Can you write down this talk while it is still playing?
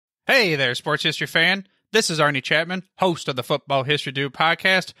Hey there, sports history fan. This is Arnie Chapman, host of the Football History Dude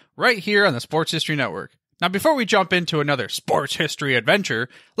podcast, right here on the Sports History Network. Now, before we jump into another sports history adventure,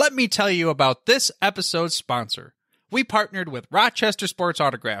 let me tell you about this episode's sponsor. We partnered with Rochester Sports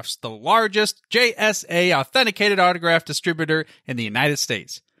Autographs, the largest JSA authenticated autograph distributor in the United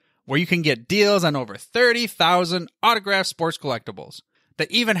States, where you can get deals on over 30,000 autographed sports collectibles. They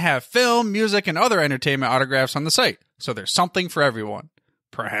even have film, music, and other entertainment autographs on the site, so there's something for everyone.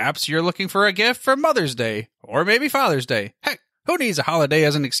 Perhaps you're looking for a gift for Mother's Day, or maybe Father's Day. Heck, who needs a holiday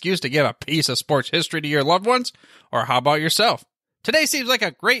as an excuse to give a piece of sports history to your loved ones? Or how about yourself? Today seems like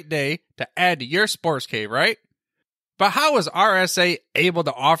a great day to add to your sports cave, right? But how is RSA able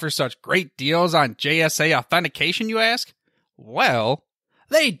to offer such great deals on JSA authentication, you ask? Well,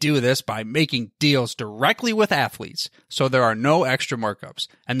 they do this by making deals directly with athletes, so there are no extra markups,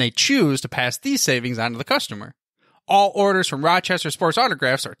 and they choose to pass these savings on to the customer. All orders from Rochester Sports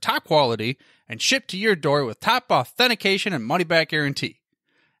Autographs are top quality and shipped to your door with top authentication and money-back guarantee.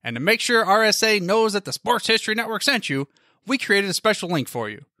 And to make sure RSA knows that the Sports History Network sent you, we created a special link for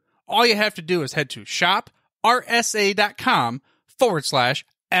you. All you have to do is head to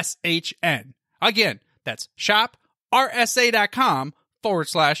shoprsa.com/SHN. Again, that's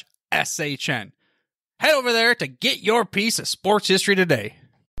shoprsa.com/SHN. Head over there to get your piece of sports history today.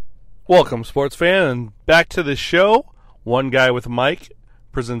 Welcome, sports fan, and back to the show. One Guy with Mike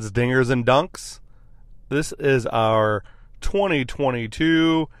presents Dingers and Dunks. This is our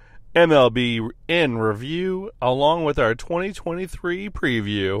 2022 MLB in review, along with our 2023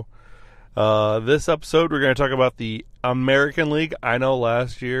 preview. This episode, we're going to talk about the American League. I know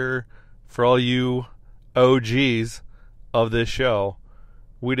last year, for all you OGs of this show,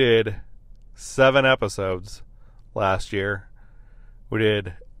 we did 7 episodes last year. We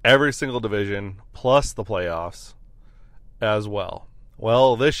did every single division, plus the playoffs as well.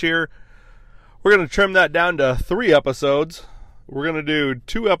 Well, this year, we're going to trim that down to 3 episodes. We're going to do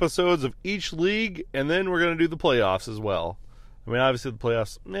 2 episodes of each league, and then we're going to do the playoffs as well. I mean, obviously the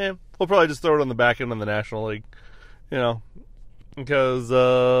playoffs, we'll probably just throw it on the back end of the National League, because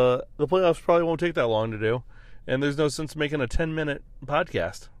the playoffs probably won't take that long to do, and there's no sense making a 10-minute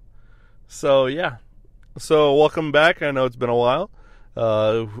podcast. So, yeah. So, welcome back. I know it's been a while.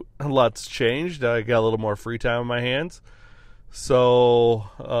 A lot's changed. I got a little more free time on my hands. So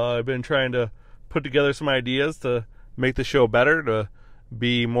I've been trying to put together some ideas to make the show better, to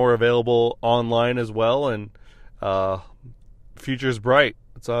be more available online as well, and future's bright.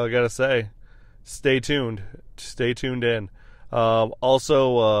 That's all I got to say. Stay tuned. Stay tuned in.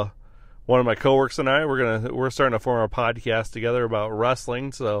 Also, one of my coworkers and I, we're starting to form a podcast together about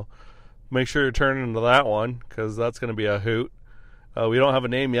wrestling, so make sure you turn into that one, because that's going to be a hoot. We don't have a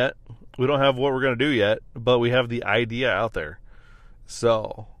name yet. We don't have what we're going to do yet, but we have the idea out there.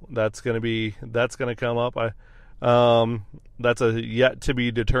 So that's going to come up. That's a yet to be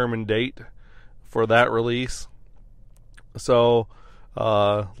determined date for that release. So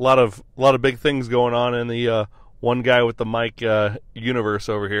a lot of big things going on in the One Guy with the Mic universe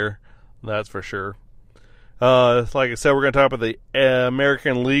over here. That's for sure. Like I said, we're going to talk about the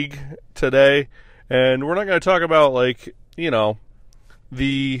American League today, and we're not going to talk about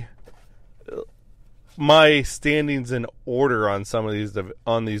my standings in order on some of these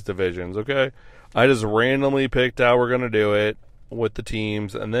these divisions. Okay, I just randomly picked how we're going to do it with the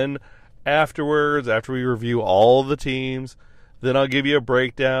teams, and then afterwards, after we review all the teams, then I'll give you a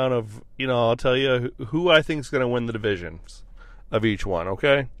breakdown of I'll tell you who I think is going to win the divisions of each one.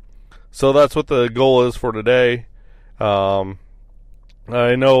 Okay, so that's what the goal is for today. I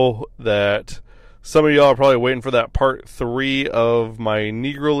know that some of y'all are probably waiting for that part 3 of my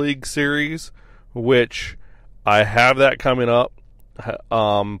Negro League series, which I have that coming up.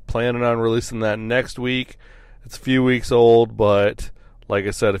 Planning on releasing that next week. It's a few weeks old, but like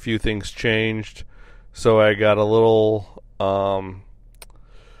I said, a few things changed, so I got a little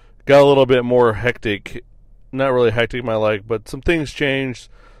bit more hectic. Not really hectic in my life, but some things changed,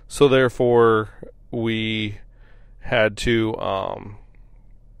 so therefore we had to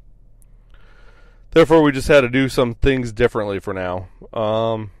Therefore, we just had to do some things differently for now,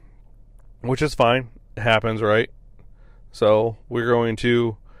 which is fine. It happens, right? So we're going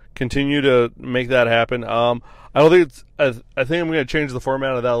to continue to make that happen. I don't think I think I'm going to change the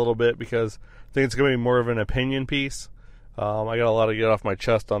format of that a little bit, because I think it's going to be more of an opinion piece. I got a lot to get off my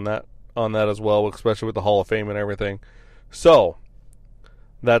chest on that as well, especially with the Hall of Fame and everything. So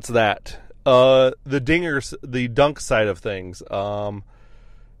that's that. The dunk side of things.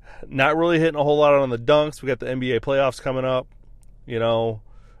 Not really hitting a whole lot on the dunks. We got the NBA playoffs coming up.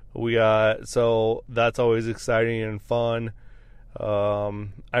 So that's always exciting and fun.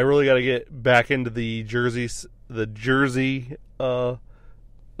 I really got to get back into the jersey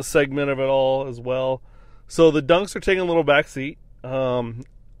segment of it all as well. So the dunks are taking a little backseat. I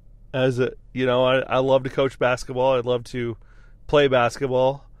love to coach basketball. I'd love to play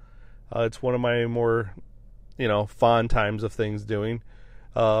basketball. It's one of my more, fond times of things doing.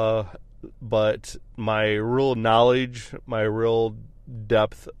 But my real knowledge, my real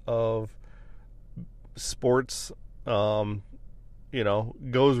depth of sports, goes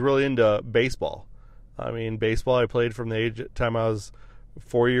really into baseball. I mean, baseball I played from the time I was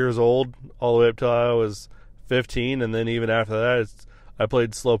 4 years old all the way up till I was 15, and then even after that, I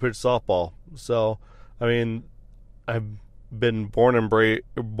played slow pitch softball. So, I mean, I've been born and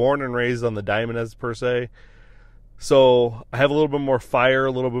raised on the diamond, as per se. So I have a little bit more fire,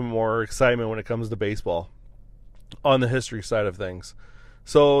 a little bit more excitement when it comes to baseball on the history side of things.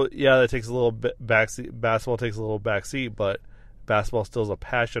 So, yeah, that takes a little bit backseat. Basketball takes a little backseat, but basketball still is a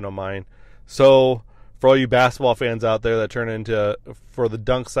passion of mine. So, for all you basketball fans out there that turn into for the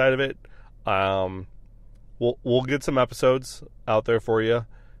dunk side of it, we'll get some episodes out there for you.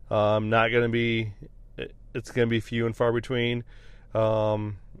 It's going to be few and far between.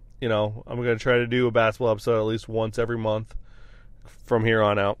 I'm going to try to do a basketball episode at least once every month from here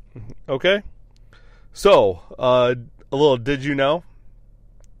on out. Okay? So, a little did you know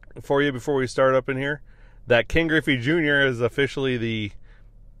for you before we start up in here that Ken Griffey Jr. is officially the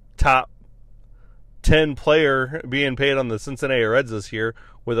top 10 player being paid on the Cincinnati Reds this year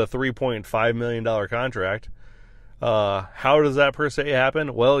with a $3.5 million contract. How does that per se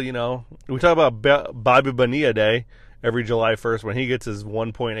happen? Well, we talk about Bobby Bonilla Day every July 1st when he gets his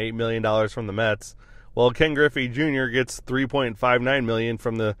 $1.8 million from the Mets. Well, Ken Griffey Jr. gets $3.59 million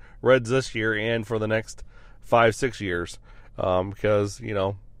from the Reds this year and for the next 5-6 years. Because,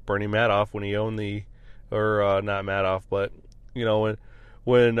 Bernie Madoff, when he owned not Madoff, but,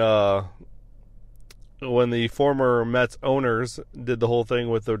 when the former Mets owners did the whole thing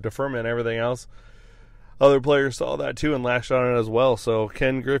with the deferment and everything else, other players saw that too and lashed on it as well. So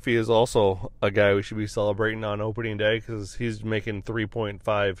Ken Griffey is also a guy we should be celebrating on opening day because he's making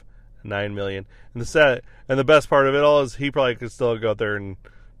 $3.59 million. And the best part of it all is he probably could still go out there and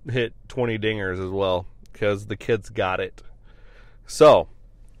hit 20 dingers as well because the kid's got it. So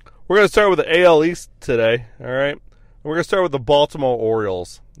we're going to start with the AL East today. All right, we're going to start with the Baltimore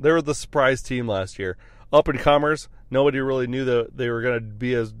Orioles. They were the surprise team last year. Up and comers, nobody really knew that they were going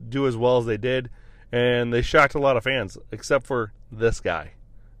to do as well as they did. And they shocked a lot of fans, except for this guy.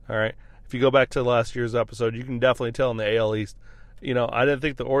 All right? If you go back to last year's episode, you can definitely tell in the AL East, I didn't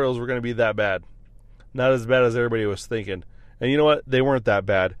think the Orioles were going to be that bad. Not as bad as everybody was thinking. And you know what? They weren't that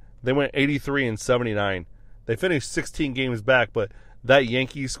bad. They went 83-79. They finished 16 games back, but that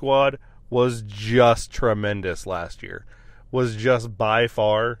Yankee squad was just tremendous last year. Was just by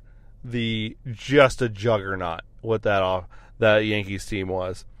far just a juggernaut what that Yankees team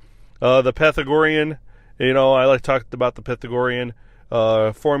was. The Pythagorean, I like to talk about the Pythagorean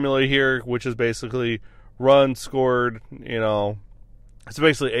formula here, which is basically runs scored, it's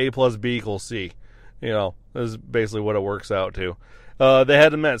basically A plus B equals C. This is basically what it works out to. They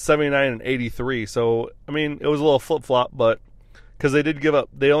had them at 79 and 83, so, it was a little flip-flop, but because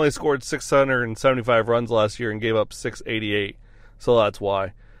they only scored 675 runs last year and gave up 688, so that's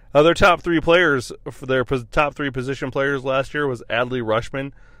why. Their top three position players last year was Adley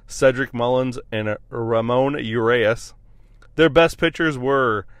Rutschman, Cedric Mullins, and Ramon Urias. Their best pitchers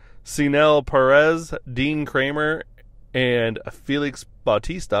were Cionel Perez, Dean Kramer, and Felix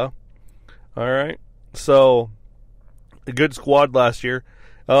Bautista. All right, so a good squad last year.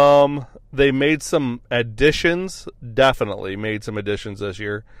 They made some additions, definitely made some additions this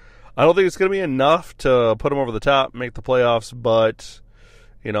year. I don't think it's going to be enough to put them over the top, make the playoffs, but,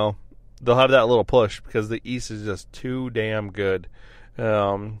 they'll have that little push because the East is just too damn good.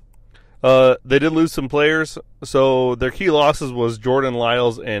 They did lose some players, so their key losses was Jordan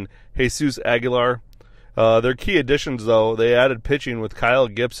Lyles and Jesus Aguilar. Their key additions, though, they added pitching with Kyle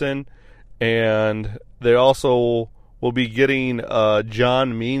Gibson, and they also will be getting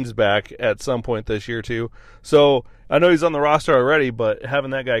John Means back at some point this year, too. So I know he's on the roster already, but having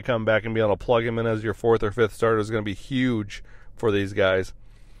that guy come back and be able to plug him in as your fourth or fifth starter is going to be huge for these guys.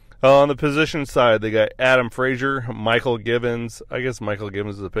 On the position side, they got Adam Frazier, Michael Givens. I guess Michael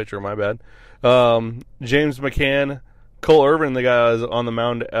Givens is a pitcher, my bad. James McCann, Cole Irvin, the guy is on the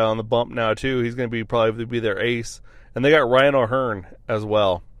mound on the bump now, too. He's going to probably be their ace. And they got Ryan O'Hearn as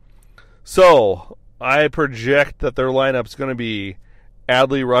well. So I project that their lineup's going to be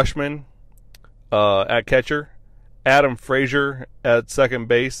Adley Rutschman at catcher, Adam Frazier at second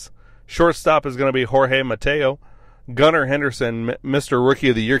base. Shortstop is going to be Jorge Mateo. Gunnar Henderson, Mr. Rookie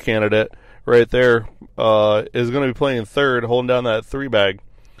of the Year candidate, right there, is going to be playing third, holding down that 3-bag.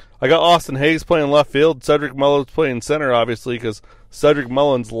 I got Austin Hayes playing left field. Cedric Mullins playing center, obviously, because Cedric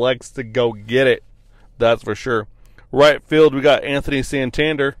Mullins likes to go get it. That's for sure. Right field, we got Anthony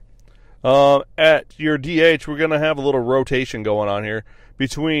Santander. At your DH, we're going to have a little rotation going on here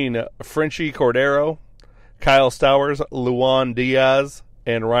between Frenchie Cordero, Kyle Stowers, Luan Diaz,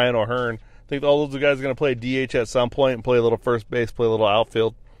 and Ryan O'Hearn. I think all those guys are going to play DH at some point and play a little first base, play a little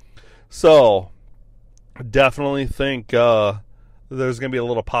outfield. So, definitely think there's going to be a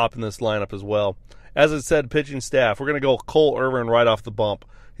little pop in this lineup as well. As I said, pitching staff, we're going to go Cole Irvin right off the bump.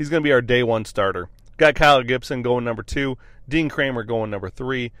 He's going to be our day one starter. Got Kyle Gibson going number 2, Dean Kramer going number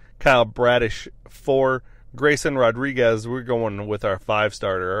 3, Kyle Bradish 4, Grayson Rodriguez, we're going with our 5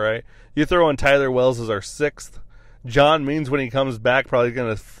 starter, all right? You throw in Tyler Wells as our 6th. John Means, when he comes back, probably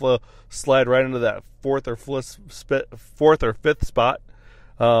going to slide right into that 4th or 5th spot.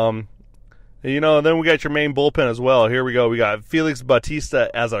 Then we got your main bullpen as well. Here we go. We got Felix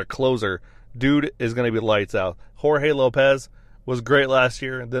Bautista as our closer. Dude is going to be lights out. Jorge Lopez was great last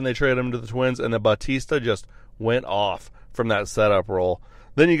year. Then they traded him to the Twins, and then Bautista just went off from that setup role.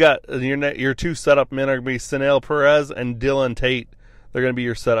 Then you got your 2 setup men are going to be Sanel Perez and Dylan Tate. They're going to be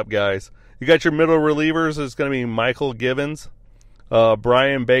your setup guys. You got your middle relievers. It's going to be Michael Givens,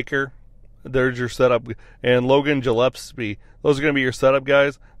 Brian Baker. There's your setup. And Logan Gillespie. Those are going to be your setup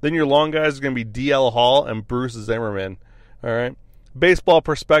guys. Then your long guys are going to be DL Hall and Bruce Zimmerman. All right.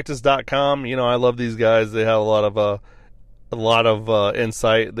 BaseballProspectus.com. I love these guys. They have a lot of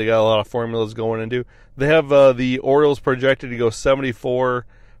insight. They got a lot of formulas going into. They have the Orioles projected to go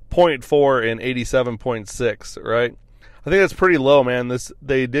 74.4 and 87.6, right? I think that's pretty low, man.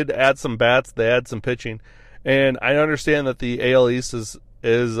 They did add some bats, they add some pitching, and I understand that the AL East is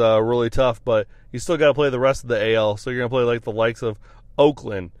really tough, but you still got to play the rest of the AL. So you're going to play like the likes of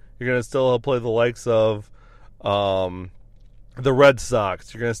Oakland. You're going to still play the likes of the Red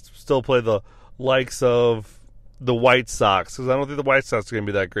Sox. You're going to still play the likes of the White Sox, because I don't think the White Sox are going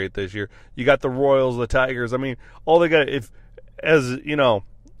to be that great this year. You got the Royals, the Tigers. I mean, all they got,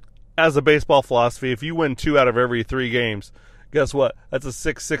 as a baseball philosophy, if you win 2 out of every 3 games, guess what? That's a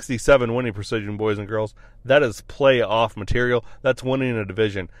 667 winning precision, boys and girls. That is playoff material. That's winning a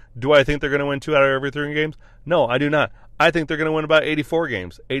division. Do I think they're going to win 2 out of every 3 games? No, I do not. I think they're going to win about 84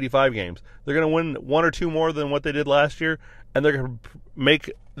 games, 85 games. They're going to win 1 or 2 more than what they did last year, and they're going to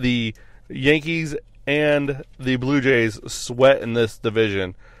make the Yankees and the Blue Jays sweat in this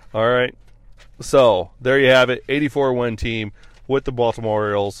division. All right? So, there you have it. 84-win team with the Baltimore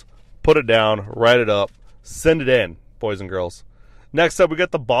Orioles. Put it down, write it up, send it in, boys and girls. Next up, we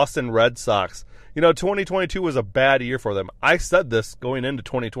got the Boston Red Sox. 2022 was a bad year for them. I said this going into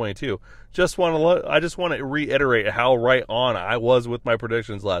 2022. I just want to reiterate how right on I was with my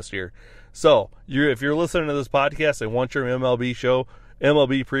predictions last year. So, if you're listening to this podcast and want your MLB show,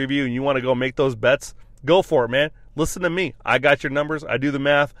 MLB preview, and you want to go make those bets, go for it, man. Listen to me. I got your numbers. I do the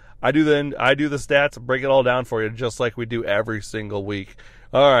math. I do the stats. Break it all down for you, just like we do every single week.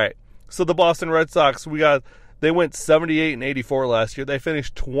 All right. So the Boston Red Sox, they went 78 and 84 last year. They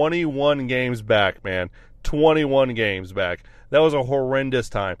finished 21 games back, man. 21 games back. That was a horrendous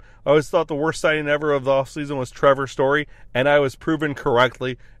time. I always thought the worst signing ever of the offseason was Trevor Story, and I was proven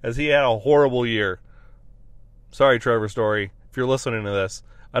correctly, as he had a horrible year. Sorry, Trevor Story, if you're listening to this.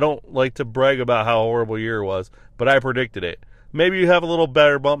 I don't like to brag about how horrible year it was, but I predicted it. Maybe you have a little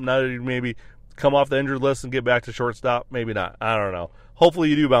better bump now that you maybe come off the injured list and get back to shortstop. Maybe not. I don't know. Hopefully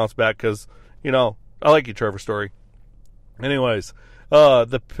you do bounce back because, I like you, Trevor Story. Anyways,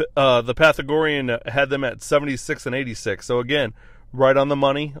 the Pythagorean had them at 76 and 86. So, again, right on the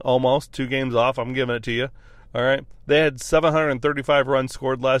money, almost. 2 games off. I'm giving it to you. All right. They had 735 runs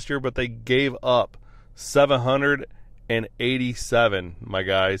scored last year, but they gave up 787, my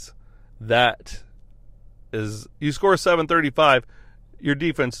guys. That is, you score 735, your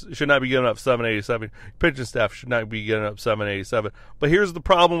defense should not be giving up 787. Your pitching staff should not be giving up 787. But here's the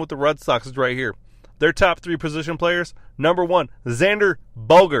problem with the Red Sox is right here. Their top 3 position players, number 1, Xander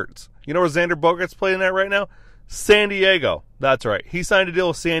Bogaerts. You know where Xander Bogaerts playing at right now? San Diego. That's right. He signed a deal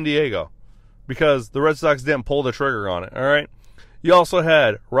with San Diego because the Red Sox didn't pull the trigger on it, all right? You also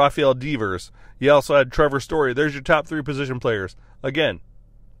had Rafael Devers. You also had Trevor Story. There's your top 3 position players. Again,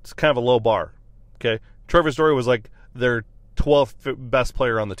 it's kind of a low bar, okay? Trevor Story was like their 12th best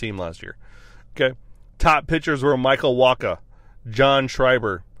player on the team last year, okay? Top pitchers were Michael Wacha, John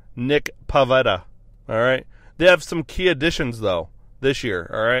Schreiber, Nick Pavetta, all right? They have some key additions, though, this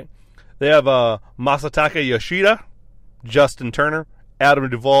year, all right? They have Masataka Yoshida, Justin Turner, Adam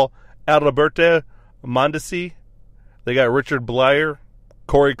Duvall, Adalberto Mondesi, They got Richard Blyer,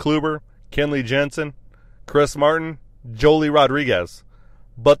 Corey Kluber, Kenley Jensen, Chris Martin, Jolie Rodriguez.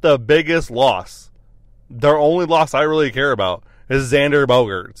 But the biggest loss, their only loss I really care about, is Xander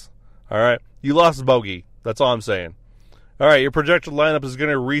Bogaerts. All right? You lost Bogey. That's all I'm saying. All right, your projected lineup is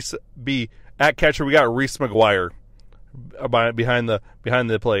going to be at catcher. We got Reese McGuire behind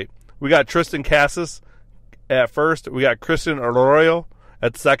the plate. We got Tristan Casas at first. We got Christian Arroyo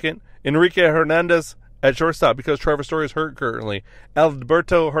at second. Enrique Hernandez at shortstop because Trevor Story is hurt currently.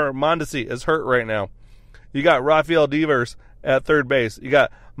 Alberto Hernandez is hurt right now. You got Rafael Devers at third base. You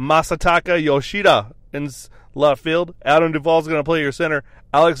got Masataka Yoshida in left field. Adam Duvall's going to play your center.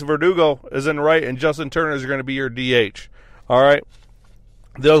 Alex Verdugo is in right, and Justin Turner is going to be your DH. All right?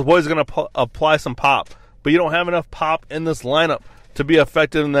 Those boys are going to apply some pop, but you don't have enough pop in this lineup to be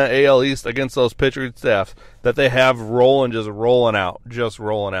effective in the AL East against those pitching staffs that they have rolling out.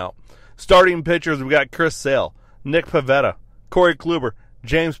 Starting pitchers, we got Chris Sale, Nick Pivetta, Corey Kluber,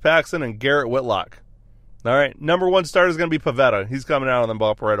 James Paxton, and Garrett Whitlock. All right, number one starter is going to be Pivetta. He's coming out on the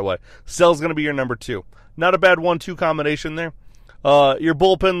bump right away. Sale's going to be your number two. Not a bad 1-2 combination there. Your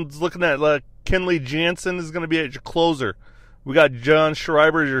bullpen's looking at Kenley Jansen is going to be at your closer. We got John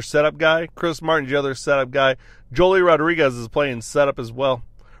Schreiber as your setup guy. Chris Martin's your other setup guy. Jolie Rodriguez is playing setup as well.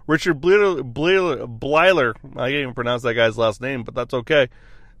 Richard Bleiler, I can't even pronounce that guy's last name, but that's okay,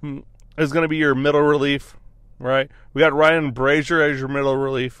 is going to be your middle relief. Right? We got Ryan Brazier as your middle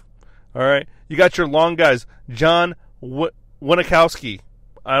relief. All right? You got your long guys. John Winikowski.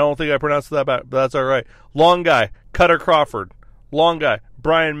 I don't think I pronounced that bad, but that's all right. Long guy, Cutter Crawford. Long guy,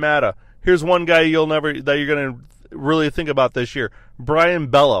 Brian Matta. Here's one guy that you're going to really think about this year. Brian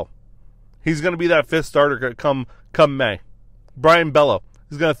Bello. He's going to be that fifth starter come May. Brian Bello.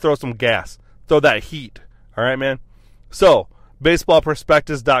 He's going to throw some gas. Throw that heat. All right, man? So,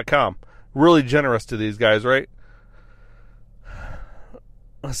 baseballprospectus.com. Really generous to these guys, right?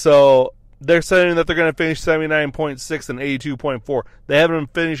 So, they're saying that they're going to finish 79.6 and 82.4. They haven't been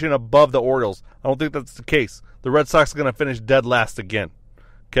finishing above the Orioles. I don't think that's the case. The Red Sox are going to finish dead last again.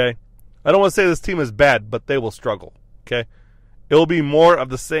 Okay? I don't want to say this team is bad, but they will struggle. Okay? It will be more of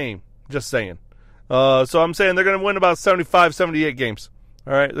the same. Just saying. So I'm saying they're going to win about 75, 78 games.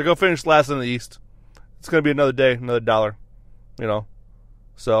 All right? They're going to finish last in the East. It's going to be another day, another dollar. You know?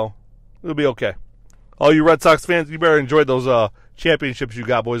 So, it'll be okay. All you Red Sox fans, you better enjoy those championships you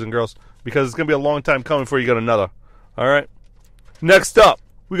got, boys and girls, because it's going to be a long time coming before you get another. All right? Next up,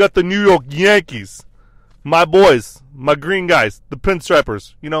 we got the New York Yankees. My boys, my green guys, the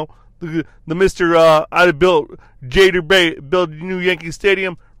pinstripers, you know, the Mr. I built, Jader built a new Yankee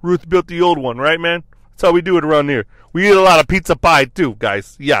Stadium, Ruth built the old one, right, man? That's how we do it around here. We eat a lot of pizza pie, too,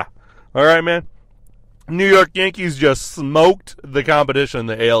 guys. Yeah. All right, man? New York Yankees just smoked the competition in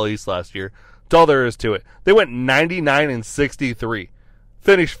the AL East last year. That's all there is to it. They went 99-63.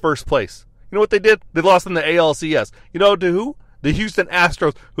 Finished first place. You know what they did? They lost in the ALCS. You know to who? The Houston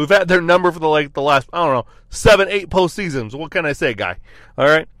Astros, who've had their number for the last, 7-8 postseasons. What can I say, guy? All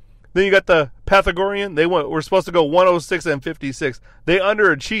right? Then you got the Pythagorean. We're supposed to go 106 and 56. They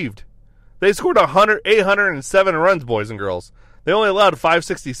underachieved. They scored 807 runs, boys and girls. They only allowed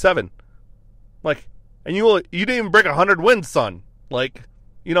 567. And you didn't even break 100 wins, son. It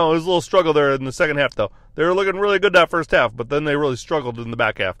was a little struggle there in the second half, though. They were looking really good that first half, but then they really struggled in the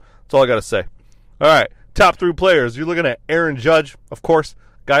back half. That's all I got to say. All right, top three players. You're looking at Aaron Judge, of course.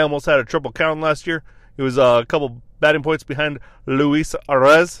 Guy almost had a triple count last year. He was a couple batting points behind Luis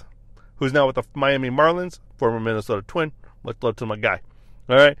Arraez, who's now with the Miami Marlins, former Minnesota Twin. Much love to my guy.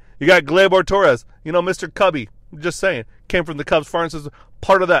 All right, you got Gleyber Torres. Mr. Cubby. Just saying. Came from the Cubs farm system.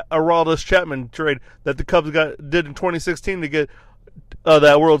 Part of that Aroldis Chapman trade that the Cubs did in 2016 to get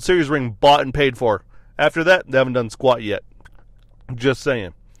that World Series ring bought and paid for. After that, they haven't done squat yet. Just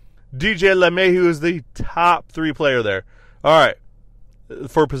saying. DJ LeMahieu is the top three player there. All right.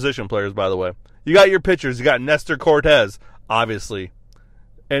 For position players, by the way. You got your pitchers. You got Nestor Cortez, obviously.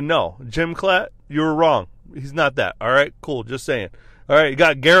 And no, Jim Klatt, you were wrong. He's not that. All right? Cool. Just saying. All right. You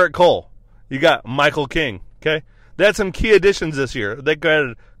got Garrett Cole. You got Michael King. Okay? They had some key additions this year. They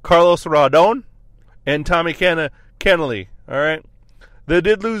got Carlos Rodon and Tommy Cannelly. All right? They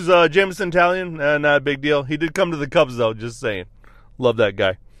did lose Jameson Taillon. Not a big deal. He did come to the Cubs, though. Just saying. Love that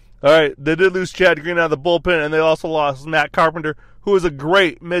guy. All right. They did lose Chad Green out of the bullpen, and they also lost Matt Carpenter, who was a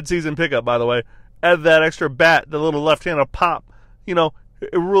great midseason pickup, by the way. Added that extra bat, the little left-handed pop.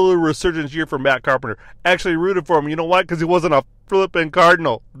 A really resurgence year for Matt Carpenter. Actually rooted for him. You know why? Because he wasn't a flipping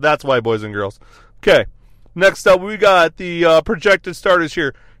Cardinal. That's why, boys and girls. Okay. Next up, we got the projected starters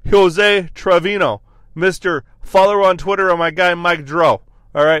here. Jose Trevino. Mr. Follower on Twitter of my guy Mike Dro.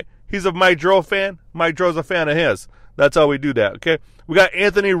 All right? He's a Mike Dro fan. Mike Dro's a fan of his. That's how we do that, okay? We got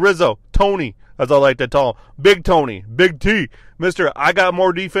Anthony Rizzo, Tony, as I like to call him. Big Tony, Big T. Mister, I got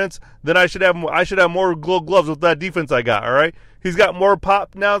more defense than I should have. I should have more gold gloves with that defense I got, all right? He's got more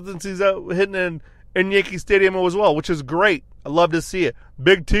pop now since he's out hitting in Yankee Stadium as well, which is great. I love to see it.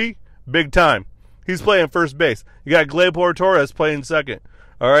 Big T, big time. He's playing first base. You got Gleyber Torres playing second,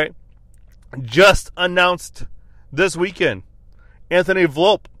 all right? Just announced this weekend, Anthony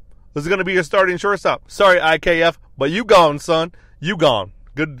Volpe is going to be your starting shortstop. Sorry, IKF, but you gone, son. You gone.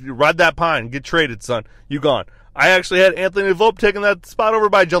 Good, ride that pine. Get traded, son. You gone. I actually had Anthony Volpe taking that spot over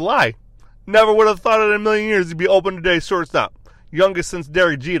by July. Never would have thought in a million years he'd be open today shortstop. Youngest since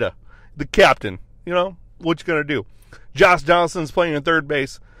Derek Jeter, the captain. You know, what you going to do? Josh Johnson's playing in third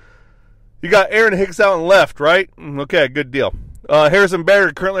base. You got Aaron Hicks out in left, right? Okay, good deal. Harrison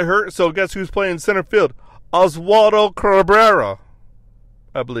Bader currently hurt, so guess who's playing center field? Oswaldo Cabrera,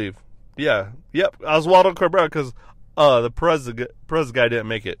 I believe. Yeah, yep, Oswaldo Cabrera, because the Perez guy didn't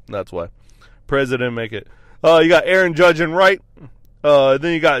make it. That's why. Perez didn't make it. You got Aaron Judge in right.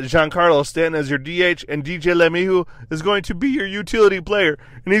 Then you got Giancarlo Stanton as your DH, and DJ LeMahieu is going to be your utility player,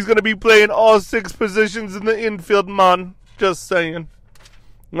 and he's going to be playing all 6 positions in the infield, man. Just saying.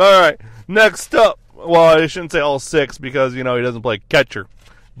 All right, next up. Well, I shouldn't say all 6 because, you know, he doesn't play catcher.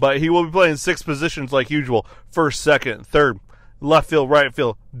 But he will be playing 6 positions like usual. First, second, third, left field, right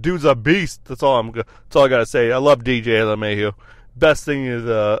field. Dude's a beast. That's all I got to say. I love DJ LeMahieu. Best thing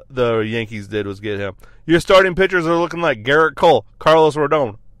the Yankees did was get him. Your starting pitchers are looking like Garrett Cole, Carlos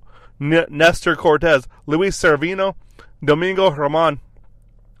Rodon, Nestor Cortez, Luis Servino, Domingo Germán,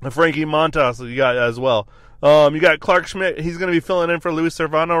 and Frankie Montas you got as well. You got Clark Schmidt. He's going to be filling in for Luis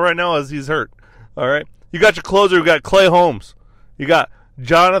Servino right now as he's hurt. All right. You got your closer. You got Clay Holmes. You got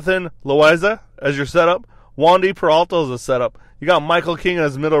Jonathan Loaiza as your setup. Wandy Peralta as a setup. You got Michael King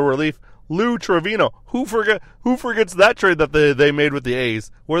as middle relief. Lou Trevino. Who forgets that trade that they made with the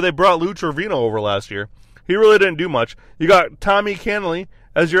A's, where they brought Lou Trevino over last year? He really didn't do much. You got Tommy Cannelly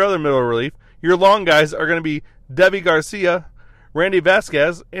as your other middle relief. Your long guys are going to be Debbie Garcia, Randy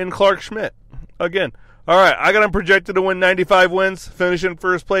Vasquez, and Clark Schmidt. Again, all right, I got him projected to win 95 wins, finish in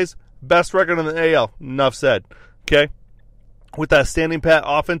first place, best record in the AL. Enough said. Okay? With that standing pat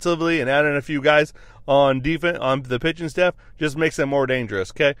offensively and adding a few guys on defense, on the pitching staff, just makes them more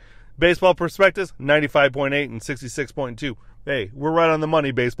dangerous. Okay? Baseball perspectives, 95.8 and 66.2. Hey, we're right on the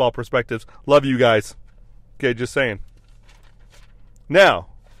money, baseball perspectives. Love you guys. Okay, just saying. Now,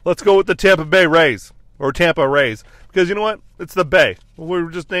 let's go with the Tampa Bay Rays, or Tampa Rays, because you know what? It's the Bay.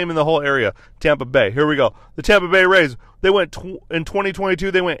 We're just naming the whole area Tampa Bay. Here we go. The Tampa Bay Rays, they went in 2022,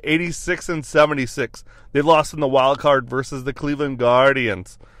 they went 86 and 76. They lost in the wild card versus the Cleveland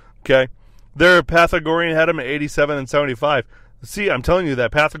Guardians. Okay? Their Pythagorean had them at 87 and 75. See, I'm telling you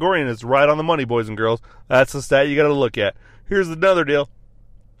that Pythagorean is right on the money, boys and girls. That's the stat you got to look at. Here's another deal.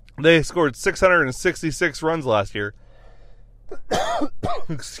 They scored 666 runs last year.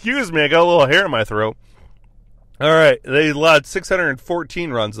 Excuse me, I got a little hair in my throat. All right, they allowed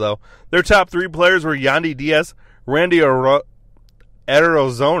 614 runs, though. Their top 3 players were Yandy Diaz, Randy Arozona,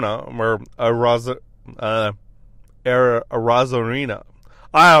 or Arazorina.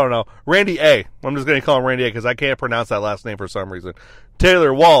 I don't know. Randy A. I'm just going to call him Randy A because I can't pronounce that last name for some reason.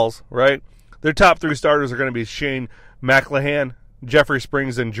 Taylor Walls, right? Their top 3 starters are going to be Shane McClanahan, Jeffrey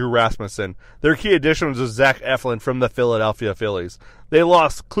Springs, and Drew Rasmussen. Their key additions was Zach Eflin from the Philadelphia Phillies. They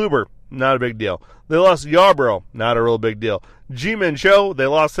lost Kluber, not a big deal. They lost Yarbrough, not a real big deal. G-Man Cho, they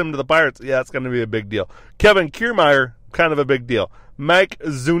lost him to the Pirates. Yeah, it's going to be a big deal. Kevin Kiermaier, kind of a big deal. Mike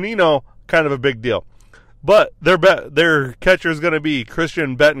Zunino, kind of a big deal. But their catcher is going to be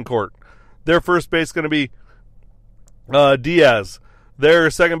Christian Betancourt. Their first base is going to be Diaz. Their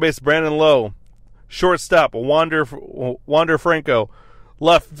second base, Brandon Lowe. Shortstop, Wander Franco.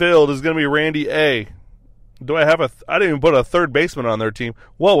 Left field is going to be Randy A. Do I have I didn't even put a third baseman on their team.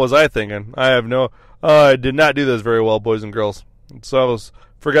 What was I thinking? I did not do this very well, boys and girls. So I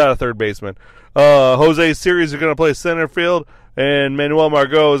forgot a third baseman. Jose Sirius is going to play center field, and Manuel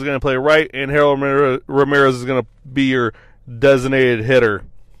Margot is going to play right, and Harold Ramirez is going to be your designated hitter.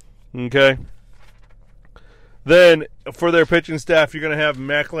 Okay? Then, for their pitching staff, you're going to have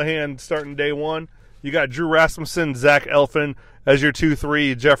McClanahan starting day 1. You got Drew Rasmussen, Zach Eflin as your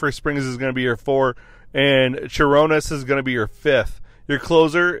 2-3. Jeffrey Springs is going to be your 4. And Chironis is going to be your 5th. Your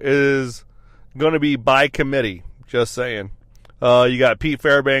closer is going to be by committee. Just saying. You got Pete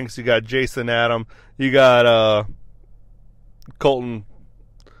Fairbanks. You got Jason Adam. You got Colton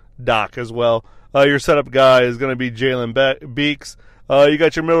Dock as well. Your setup guy is going to be Jalen Beeks. You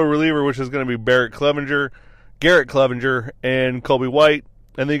got your middle reliever, which is going to be Garrett Clevenger, and Colby White.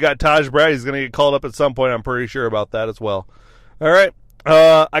 And then you got Taj Brad. He's going to get called up at some point. I'm pretty sure about that as well. All right.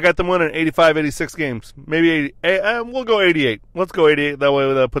 I got them winning 85, 86 games. Maybe 80. We'll go 88. Let's go 88. That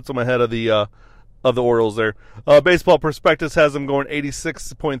way that puts them ahead of the Orioles there. Baseball Prospectus has them going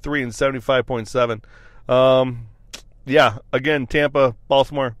 86.3 and 75.7. Yeah, again, Tampa,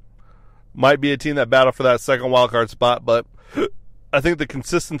 Baltimore might be a team that battle for that second wild card spot, but I think the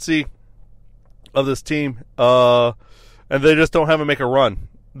consistency of this team, and they just don't have to make a run.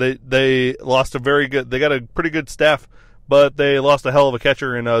 They lost they got a pretty good staff, but they lost a hell of a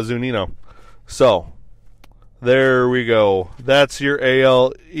catcher in Zunino. So, there we go. That's your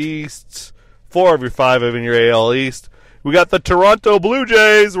AL East. 4 of your 5 in your AL East. We got the Toronto Blue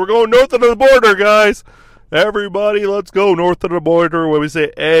Jays. We're going north of the border, guys. Everybody, let's go north of the border where we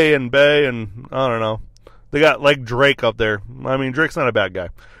say A and Bay, and I don't know. They got like Drake up there. I mean, Drake's not a bad guy.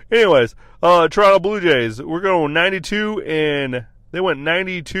 Anyways, Toronto Blue Jays. We're going 92 and they went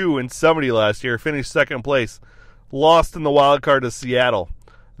 92 and 70 last year. Finished second place. Lost in the wild card to Seattle.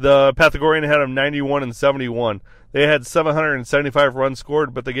 The Pythagorean had them 91 and 71. They had 775 runs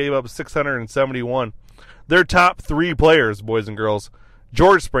scored, but they gave up 671. Their top 3 players, boys and girls: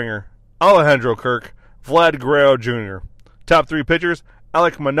 George Springer, Alejandro Kirk, Vlad Guerrero Jr. Top 3 pitchers: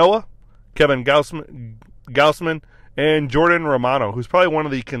 Alek Manoah, Kevin Gausman, and Jordan Romano, who's probably one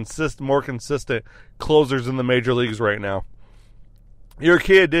of the more consistent closers in the major leagues right now. Your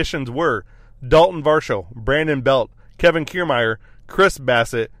key additions were Dalton Varsho, Brandon Belt, Kevin Kiermaier, Chris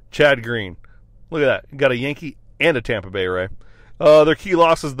Bassett, Chad Green. Look at that. You got a Yankee and a Tampa Bay Ray. Their key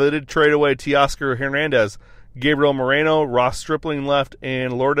losses, they did trade away Teoscar Hernandez, Gabriel Moreno, Ross Stripling left,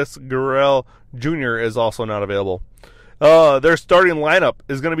 and Lourdes Gurriel Jr. is also not available. Their starting lineup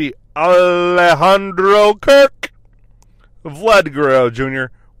is going to be Alejandro Kirk, Vlad Guerrero Jr.,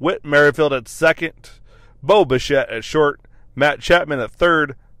 Whit Merrifield at second, Bo Bichette at short, Matt Chapman at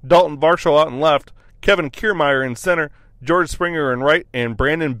third, Dalton Varsho out in left, Kevin Kiermaier in center, George Springer in right, and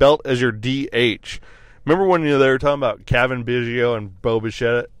Brandon Belt as your DH. Remember when they were talking about Kevin Biggio and Bo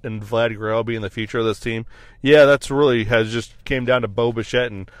Bichette and Vlad Guerrero being the future of this team? Yeah, that's really has just came down to Bo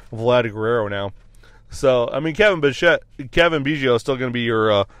Bichette and Vlad Guerrero now. So, I mean, Kevin Biggio is still going to be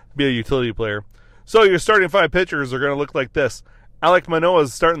your be a utility player. So your starting 5 pitchers are going to look like this. Alek Manoah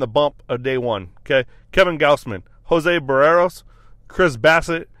is starting the bump of day 1. Okay, Kevin Gausman, Jose Barreros, Chris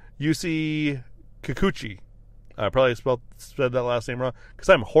Bassett, UC Kikuchi. I probably said that last name wrong because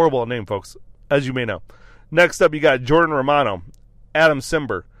I'm horrible at name, folks, as you may know. Next up, you got Jordan Romano, Adam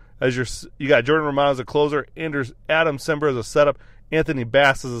Simber you got Jordan Romano as a closer, Adam Simber as a setup, Anthony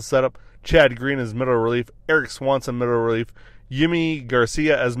Bass as a setup, Chad Green as middle relief, Eric Swanson middle relief, Yimi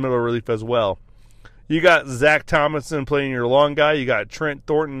Garcia as middle relief as well. You got Zach Thomason playing your long guy. You got Trent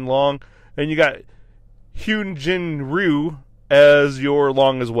Thornton long, and you got Hyunjin Ryu as your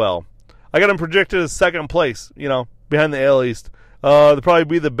long as well. I got them projected as second place, behind the AL East. They'll probably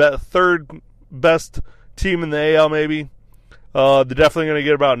be the third best team in the AL, maybe. They're definitely going to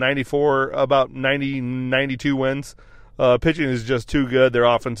get about 92 wins. Pitching is just too good. Their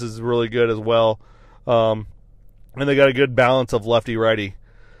offense is really good as well. And they got a good balance of lefty-righty.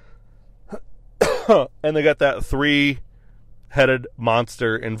 And they got that 3-headed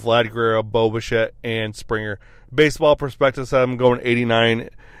monster in Vlad Guerrero, Bo Bichette, and Springer. Baseball Prospectus had them going 89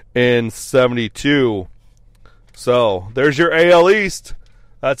 and 72. So, there's your AL East.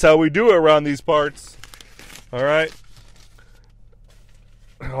 That's how we do it around these parts. All right.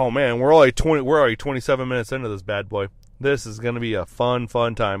 Oh man, we're already 27 minutes into this bad boy. This is going to be a fun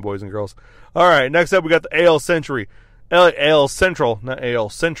time, boys and girls. All right, next up we got the AL Central.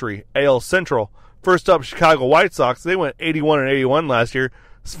 First up, Chicago White Sox. They went 81 and 81 last year.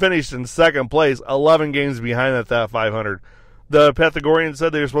 Finished in second place, 11 games behind that 500. The Pythagoreans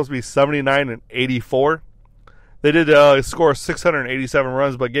said they were supposed to be 79 and 84. They did score 687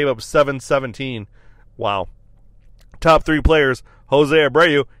 runs, but gave up 717. Wow. Top 3 players: Jose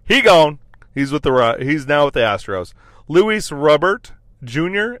Abreu, he gone. He's now with the Astros. Luis Robert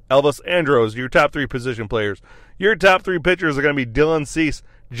Jr., Elvis Andrus, your top 3 position players. Your top 3 pitchers are going to be Dylan Cease,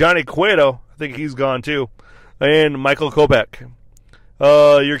 Johnny Cueto, I think he's gone too, and Michael Kopech.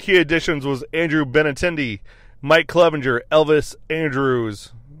 Your key additions was Andrew Benintendi, Mike Clevenger, Elvis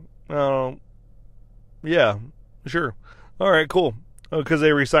Andrus. Yeah, sure. All right, cool. Because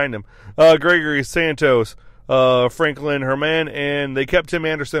they re-signed him. Gregory Santos, Franklin Herman, and they kept Tim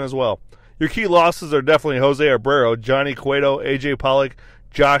Anderson as well. Your key losses are definitely Jose Abreu, Johnny Cueto, A.J. Pollock,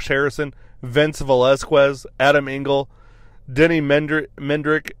 Josh Harrison, Vince Velasquez, Adam Engel, Denny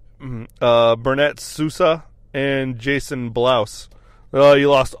Mendrick, Burnett Sousa, and Jason Blouse.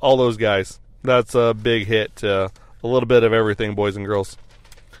 You lost all those guys. That's a big hit. A little bit of everything, boys and girls.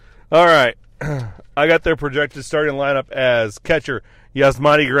 All right. I got their projected starting lineup as catcher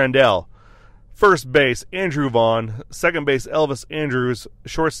Yasmani Grandal, first base Andrew Vaughn, second base Elvis Andrews,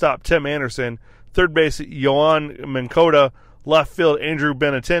 shortstop Tim Anderson, third base Yohan Mankota, left field Andrew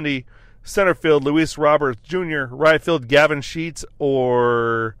Benintendi, center field Luis Roberts Jr., right field Gavin Sheets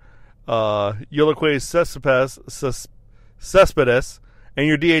or Yolique Cespedes, and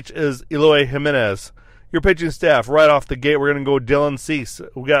your DH is Eloy Jimenez. Your pitching staff, right off the gate, we're going to go Dylan Cease.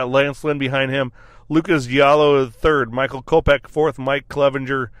 We got Lance Lynn behind him, Lucas Giallo third, Michael Kopech fourth, Mike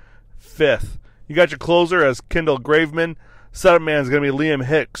Clevenger fifth. You got your closer as Kendall Graveman. Setup man is going to be Liam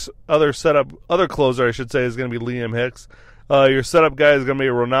Hicks. Other closer, I should say, is going to be Liam Hicks. Your setup guy is going to be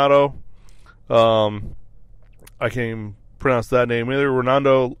Ronaldo. I can't even pronounce that name either.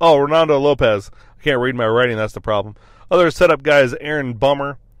 Ronaldo Lopez. I can't read my writing. That's the problem. Other setup guy is Aaron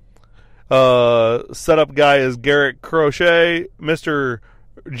Bummer. Setup guy is Garrett Crochet. Mr.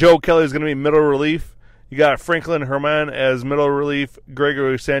 Joe Kelly is going to be middle relief. You got Franklin Herman as middle relief.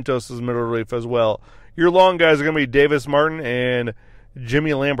 Gregory Santos is middle relief as well. Your long guys are going to be Davis Martin and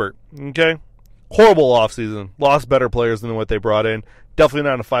Jimmy Lambert. Okay? Horrible offseason. Lost better players than what they brought in. Definitely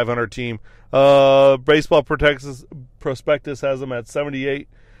not a 500 team. Baseball Prospectus has them at 78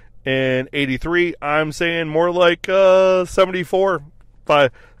 and 83. I'm saying more like 74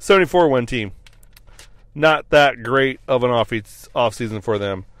 win team. Not that great of an offseason for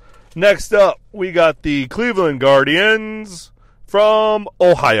them. Next up, we got the Cleveland Guardians from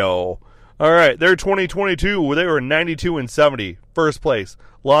Ohio. All right, they're 2022 where they were 92 and 70, first place.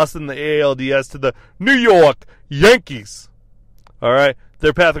 Lost in the ALDS to the New York Yankees. All right,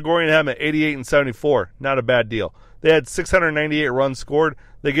 their Pythagorean had them at 88 and 74. Not a bad deal. They had 698 runs scored.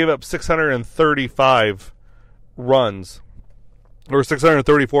 They gave up 635 runs, or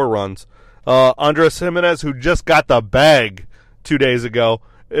 634 runs. Andres Jimenez, who just got the bag 2 days ago,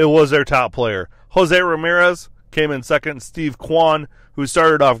 it was their top player. Jose Ramirez came in second. Steve Kwan, who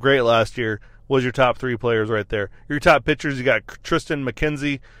started off great last year, was your top three players right there. Your top pitchers, you got Tristan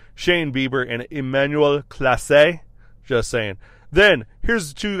McKenzie, Shane Bieber, and Emmanuel Clase. Just saying. Then,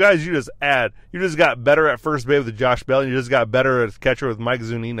 here's the two guys you just add. You just got better at first base with Josh Bell, and you just got better at catcher with Mike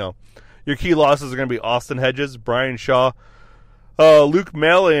Zunino. Your key losses are going to be Austin Hedges, Brian Shaw, Luke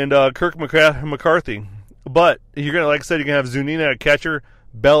Mel, and Kirk McCarthy. But you're going to, like I said, you're going to have Zunino at catcher,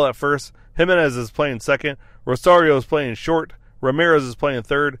 Bell at first, Jimenez is playing second, Rosario is playing short, Ramirez is playing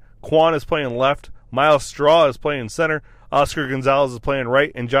third, Kwan is playing left, Miles Straw is playing center, Oscar Gonzalez is playing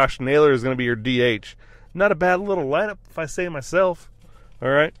right, and Josh Naylor is going to be your DH. Not a bad little lineup, if I say myself. All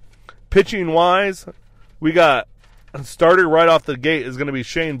right. Pitching-wise, we got a starter right off the gate is going to be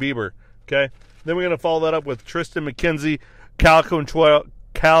Shane Bieber. Okay. Then we're going to follow that up with Tristan McKenzie, Cal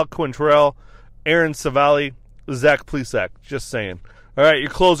Quantrell, Aaron Savali, Zach Plesac. Just saying. All right. Your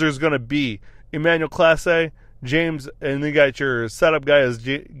closer is going to be Emmanuel Clase, James, and then you got your setup guy is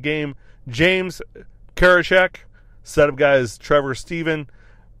James Karachek. Setup guy is Trevor Steven.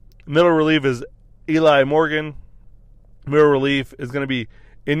 Middle relief is Eli Morgan. Middle relief is going to be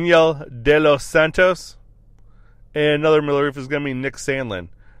Inyel De Los Santos. And another middle relief is going to be Nick Sandlin.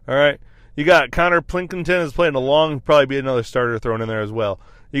 All right. You got Connor Plinkington is playing along. Probably be another starter thrown in there as well.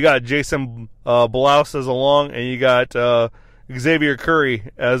 You got Jason Blouse as a long, and you got Xavier Curry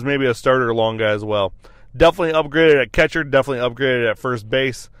as maybe a starter long guy as well. Definitely upgraded at catcher. Definitely upgraded at first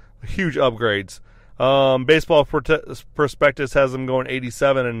base. Huge upgrades. Baseball Prospectus has them going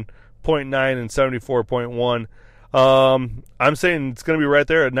 87 and 0.9 and 74.1. I'm saying it's going to be right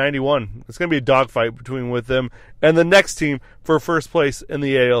there at 91. It's going to be a dogfight with them and the next team for first place in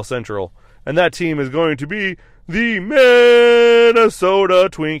the AL Central. And that team is going to be the Minnesota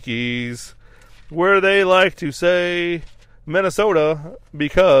Twinkies, where they like to say Minnesota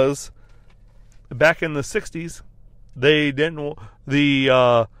because back in the 60s, they didn't they didn't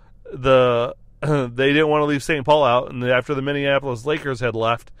want to leave St. Paul out, and after the Minneapolis Lakers had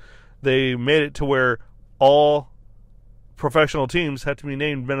left, they made it to where all professional teams had to be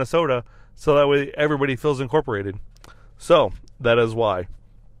named Minnesota, so that way everybody feels incorporated. So that is why.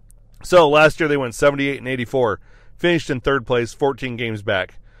 So last year they went 78 and 84, finished in third place, 14 games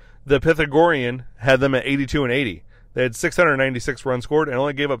back. The Pythagorean had them at 82 and 80. They had 696 runs scored and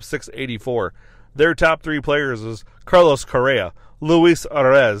only gave up 684. Their top three players is Carlos Correa, Luis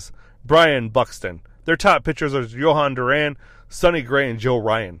Arraez, Brian Buxton. Their top pitchers are Johan Duran, Sonny Gray, and Joe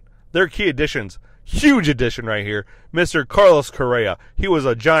Ryan. Their key additions, huge addition right here, Mr. Carlos Correa. He was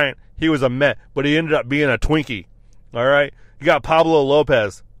a giant, he was a Met, but he ended up being a Twinkie. All right? You got Pablo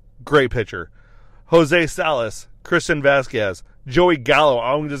Lopez, great pitcher. Jose Salas, Christian Vasquez, Joey Gallo.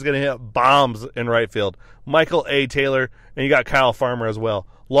 I'm just going to hit bombs in right field. Michael A. Taylor, and you got Kyle Farmer as well.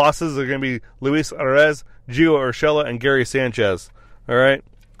 Losses are going to be Luis Arez, Gio Urshela, and Gary Sanchez. All right?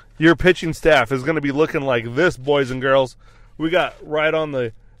 Your pitching staff is going to be looking like this, boys and girls. We got right on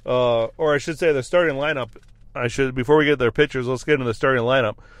the, or I should say the starting lineup. Before we get their pitchers, let's get into the starting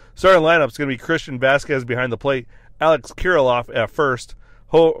lineup. Starting lineup is going to be Christian Vasquez behind the plate, Alex Kirilloff at first,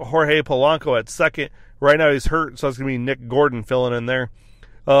 Jorge Polanco at second. Right now he's hurt, so it's going to be Nick Gordon filling in there.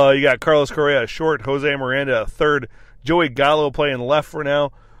 You got Carlos Correa at short, Jose Miranda at third, Joey Gallo playing left for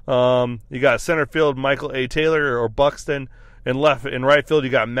now. You got center field Michael A. Taylor or Buxton, and right field you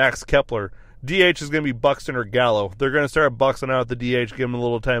got Max Kepler. DH is going to be Buxton or Gallo. They're going to start Buxton out at the DH, give him a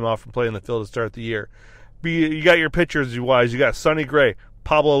little time off from playing the field to start the year. You got your pitchers wise. You got Sonny Gray,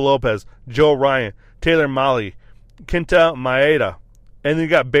 Pablo Lopez, Joe Ryan, Taylor Mahle, Quinta Maeda, and then you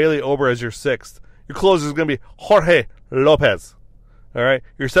got Bailey Ober as your sixth. Your closer is going to be Jorge Lopez. All right.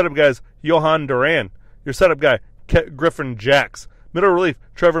 Your setup guy is Johan Duran. Your setup guy Griffin Jacks. Middle relief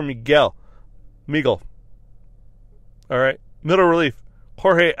Trevor Miguel. All right. Middle relief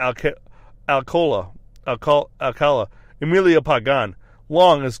Jorge Alcala, Emilio Pagan.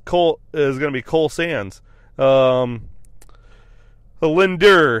 Long is going to be Cole Sands,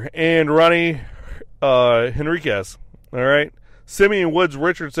 Linder, and Ronnie Henriquez. All right, Simeon Woods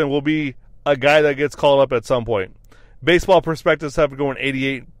Richardson will be a guy that gets called up at some point. Baseball Prospectus have it going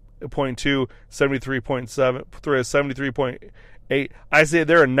 88.2, 73.7, 73.8. I say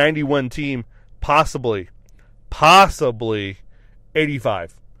they're a 91 team, possibly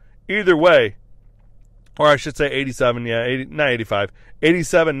 85. Either way, or I should say 87, not 85.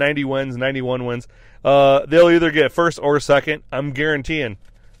 87, 90 wins, 91 wins. They'll either get first or second. I'm guaranteeing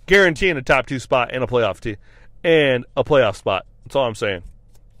a top 2 spot and a playoff team and a playoff spot. That's all I'm saying.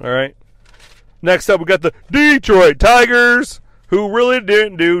 All right. Next up, we got the Detroit Tigers, who really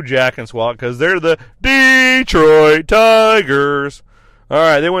didn't do jack and squat because they're the Detroit Tigers. All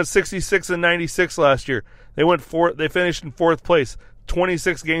right, they went 66 and 96 last year. They finished in 4th place,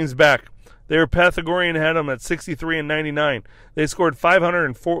 26 games back. Pythagorean had them at 63 and 99. They scored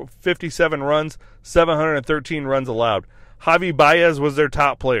 557 runs, 713 runs allowed. Javi Baez was their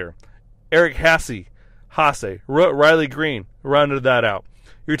top player. Eric Hasse, Riley Green rounded that out.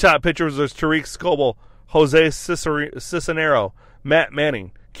 Your top pitchers was Tariq Skubal, Jose Cisnero, Matt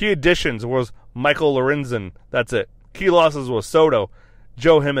Manning. Key additions was Michael Lorenzen. That's it. Key losses was Soto,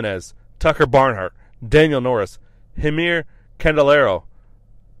 Joe Jimenez, Tucker Barnhart, Daniel Norris, Himir Candelero,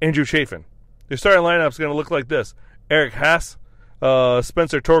 Andrew Chafin. Your starting lineup is going to look like this. Eric Haas,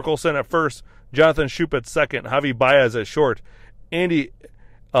 Spencer Torkelson at first, Jonathan Shoup at second, Javi Baez at short, Andy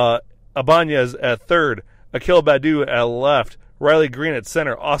Ibanez at third, Akil Badu at left, Riley Green at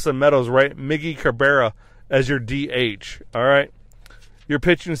center, Austin Meadows right, Miggy Cabrera as your DH. All right? Your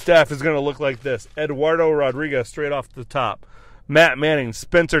pitching staff is going to look like this. Eduardo Rodriguez straight off the top. Matt Manning,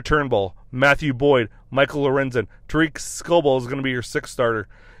 Spencer Turnbull, Matthew Boyd, Michael Lorenzen. Tariq Skubal is going to be your 6th starter.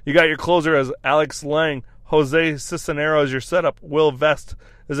 You got your closer as Alex Lang, Jose Cisnero as your setup. Will Vest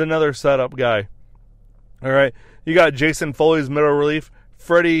is another setup guy. All right. You got Jason Foley's middle relief,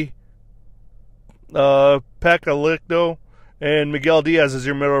 Freddie Pacalicto, and Miguel Diaz is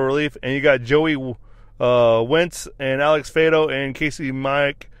your middle relief. And you got Joey Wentz and Alex Fado and Casey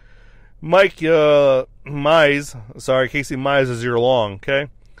Mize. Casey Mize is your long, okay?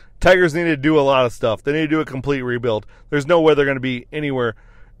 Tigers need to do a lot of stuff. They need to do a complete rebuild. There's no way they're going to be anywhere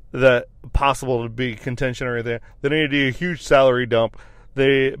that possible to be contention or anything. They need to do a huge salary dump.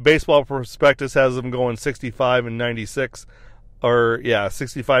 The Baseball Prospectus has them going 65 and 96,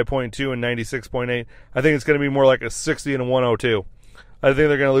 65.2 and 96.8. I think it's going to be more like a 60 and a 102. I think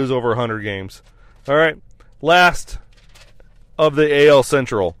they're going to lose over 100 games. All right, last of the AL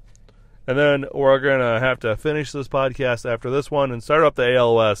Central. And then we're going to have to finish this podcast after this one and start up the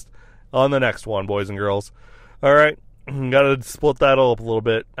AL West on the next one, boys and girls. All right. Got to split that all up a little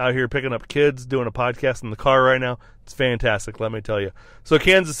bit. Out here picking up kids, doing a podcast in the car right now. It's fantastic, let me tell you. So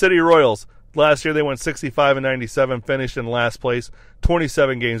Kansas City Royals, last year they went 65 and 97, finished in last place,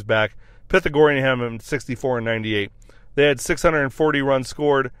 27 games back. Pythagorean had them 64 and 98. They had 640 runs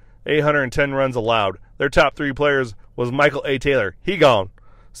scored, 810 runs allowed. Their top 3 players was Michael A. Taylor. He gone.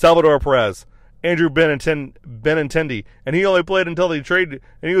 Salvador Perez, Andrew Benintendi, and he only played until the trade,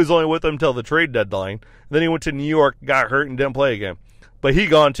 and he was only with them until the trade deadline. Then he went to New York, got hurt, and didn't play again. But he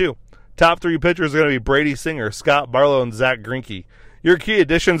gone too. Top 3 pitchers are going to be Brady Singer, Scott Barlow, and Zach Greinke. Your key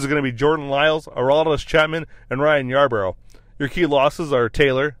additions are going to be Jordan Lyles, Aroldis Chapman, and Ryan Yarbrough. Your key losses are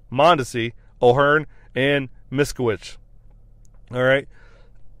Taylor, Mondesi, O'Hearn, and Miskowicz. All right.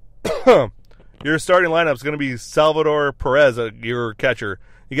 Your starting lineup is going to be Salvador Perez, your catcher.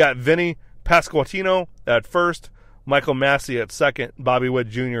 You got Vinny Pasquantino at first, Michael Massey at second, Bobby Witt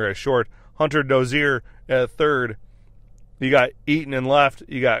Jr. at short, Hunter Dozier at third. You got Eaton in left.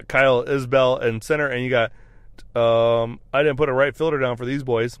 You got Kyle Isbell in center, and you got I didn't put a right fielder down for these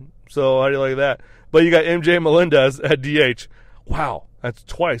boys, so how do you like that? But you got MJ Melendez at DH. Wow, that's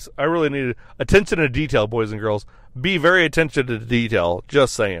twice. I really needed attention to detail, boys and girls. Be very attention to detail.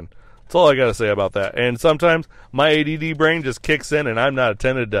 Just saying. That's all I got to say about that. And sometimes my ADD brain just kicks in, and I'm not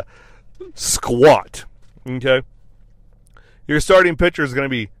attended to squat. Okay. Your starting pitcher is going to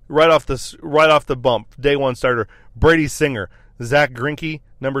be right off the bump. Day one starter, Brady Singer, Zach Greinke,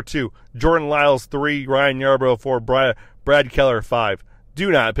 number 2, Jordan Lyles, 3, Ryan Yarbrough, 4, Brad Keller, 5.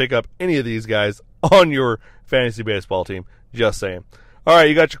 Do not pick up any of these guys on your fantasy baseball team. Just saying. All right,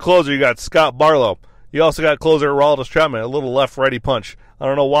 you got your closer. You got Scott Barlow. You also got closer Aroldis Chapman, a little left-righty punch. I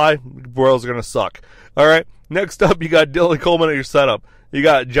don't know why. Royals are going to suck. All right, next up, you got Dylan Coleman at your setup. You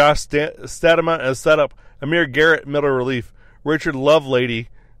got Josh Stademan as setup, Amir Garrett, middle relief, Richard Lovelady.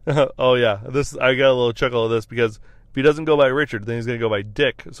 Oh, yeah, I got a little chuckle of this because if he doesn't go by Richard, then he's going to go by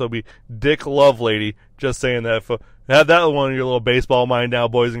Dick. So it'll be Dick Lovelady. Just saying that. Have that one in your little baseball mind now,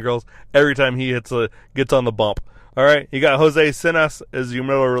 boys and girls, every time he gets on the bump. All right, you got Jose Sinas as your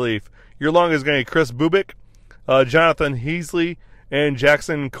middle relief. Your long is going to be Chris Bubik, Jonathan Heasley, and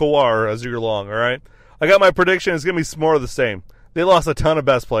Jackson Kowar as your long. All right, I got my prediction. It's going to be more of the same. They lost a ton of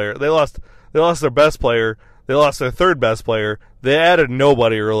best player. They lost their best player. They lost their third best player. They added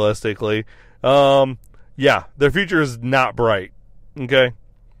nobody realistically. Yeah, their future is not bright. Okay,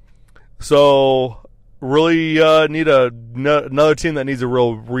 so really need another team that needs a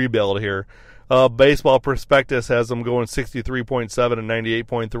real rebuild here. Baseball Prospectus has them going 63.7 and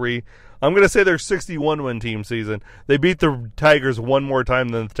 98.3. I'm going to say they're 61-win team season. They beat the Tigers one more time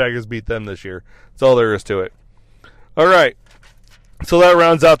than the Tigers beat them this year. That's all there is to it. All right. So that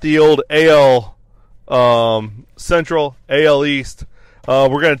rounds out the old AL Central, AL East. We're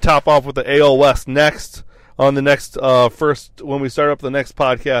going to top off with the AL West next on the next first when we start up the next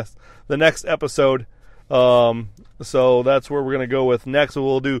podcast, the next episode. So that's where we're going to go with next. So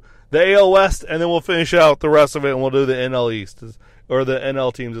we'll do the AL West, and then we'll finish out the rest of it, and we'll do the NL East, or the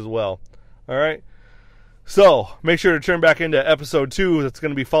NL teams as well. All right? So make sure to turn back into episode 2 that's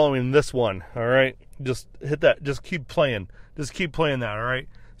going to be following this one. All right? Just hit that. Just keep playing. Just keep playing that, all right?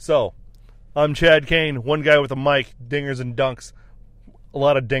 So I'm Chad Cain, one guy with a mic, dingers and dunks. A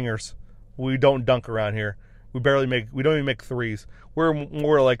lot of dingers. We don't dunk around here. We don't even make threes. We're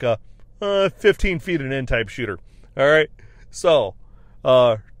more like a 15 feet and in type shooter. All right? So,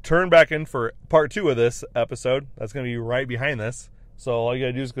 turn back in for part 2 of this episode. That's going to be right behind this. So all you got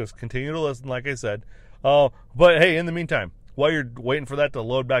to do is just continue to listen, like I said. But, hey, in the meantime, while you're waiting for that to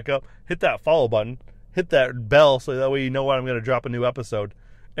load back up, hit that follow button. Hit that bell so that way you know when I'm going to drop a new episode.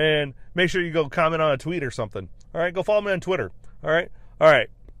 And make sure you go comment on a tweet or something. All right? Go follow me on Twitter. All right? All right.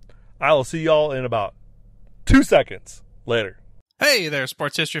 I will see y'all in about 2 seconds. Later. Hey there,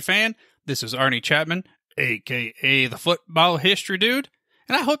 sports history fan. This is Arnie Chapman, a.k.a. the Football History Dude.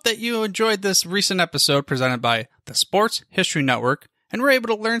 And I hope that you enjoyed this recent episode presented by the Sports History Network and were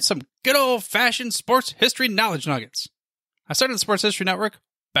able to learn some good old-fashioned sports history knowledge nuggets. I started the Sports History Network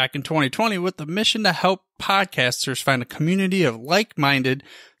back in 2020 with the mission to help podcasters find a community of like-minded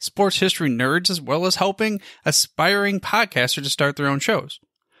sports history nerds, as well as helping aspiring podcasters to start their own shows.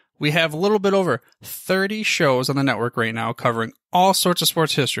 We have a little bit over 30 shows on the network right now covering all sorts of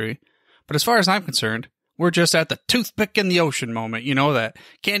sports history, but as far as I'm concerned, we're just at the toothpick in the ocean moment, that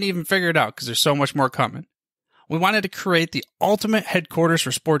can't even figure it out because there's so much more coming. We wanted to create the ultimate headquarters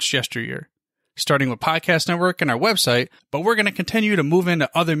for sports yesteryear, starting with Podcast Network and our website, but we're going to continue to move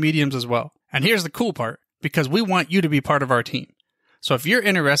into other mediums as well. And here's the cool part, because we want you to be part of our team. So if you're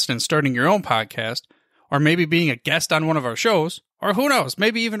interested in starting your own podcast, or maybe being a guest on one of our shows, or who knows,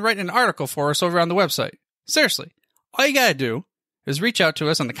 maybe even writing an article for us over on the website. Seriously, all you gotta do is reach out to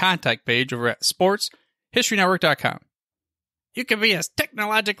us on the contact page over at sportshistorynetwork.com. You can be as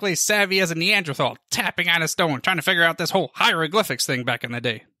technologically savvy as a Neanderthal tapping on a stone trying to figure out this whole hieroglyphics thing back in the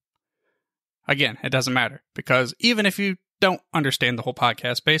day. Again, it doesn't matter, because even if you don't understand the whole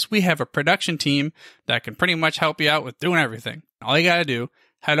podcast space, we have a production team that can pretty much help you out with doing everything. All you gotta do,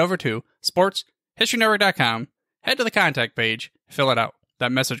 head over to sportshistorynetwork.com, head to the contact page, fill it out.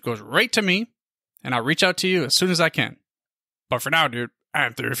 That message goes right to me, and I'll reach out to you as soon as I can. But for now, dude,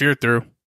 I'm through if you're through.